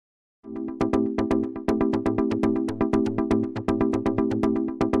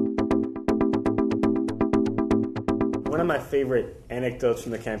of my favorite anecdotes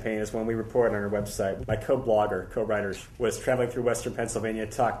from the campaign is when we reported on our website. My co-writer, was traveling through Western Pennsylvania,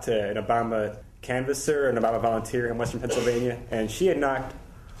 talked to an Obama canvasser, an Obama volunteer in Western Pennsylvania, and she had knocked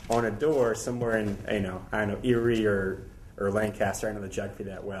on a door somewhere in, Erie or Lancaster. I know the geography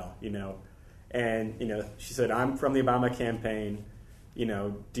that well, And, she said, I'm from the Obama campaign.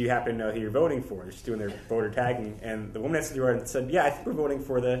 Do you happen to know who you're voting for? They're just doing their voter tagging. And the woman answered the door and said, yeah, I think we're voting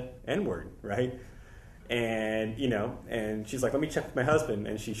for the N-word, right? And, and she's like, let me check with my husband.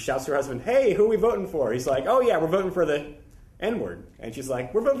 And she shouts to her husband, hey, who are we voting for? He's like, oh, yeah, we're voting for the N-word. And she's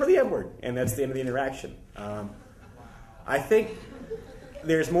like, we're voting for the N-word. And that's the end of the interaction. I think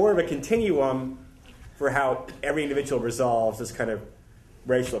there's more of a continuum for how every individual resolves this kind of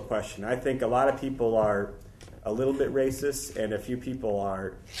racial question. I think a lot of people are a little bit racist, and a few people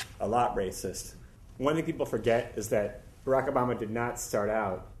are a lot racist. One thing people forget is that Barack Obama did not start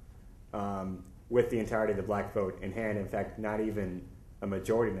out with the entirety of the black vote in hand. In fact, not even a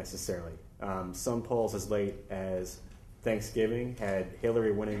majority necessarily. Some polls as late as Thanksgiving had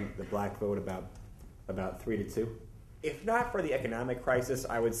Hillary winning the black vote about 3-2. If not for the economic crisis,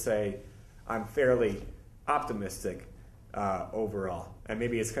 I would say I'm fairly optimistic overall. And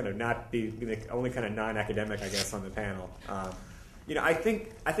maybe it's kind of not the only kind of non-academic, I guess, on the panel. I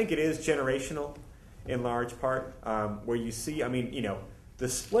think it is generational in large part, where you see, the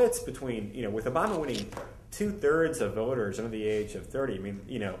splits between, with Obama winning 2/3 of voters under the age of 30,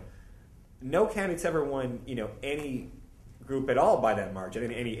 no candidate's ever won, any group at all by that margin,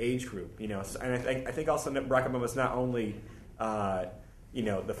 in any age group, And I think also that Barack Obama is not only,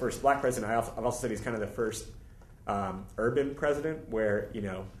 the first black president. I've also said he's kind of the first urban president, where,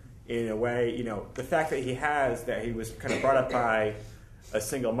 in a way, the fact that he was kind of brought up by a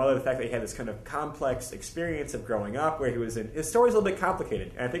single mother, the fact that he had this kind of complex experience of growing up, where his story's a little bit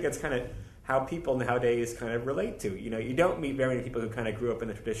complicated. And I think that's kind of how people nowadays kind of relate to. You don't meet very many people who kind of grew up in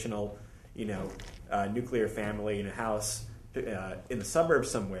the traditional, nuclear family in a house in the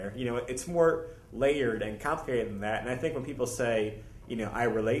suburbs somewhere. It's more layered and complicated than that. And I think when people say, I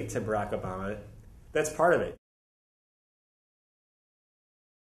relate to Barack Obama, that's part of it.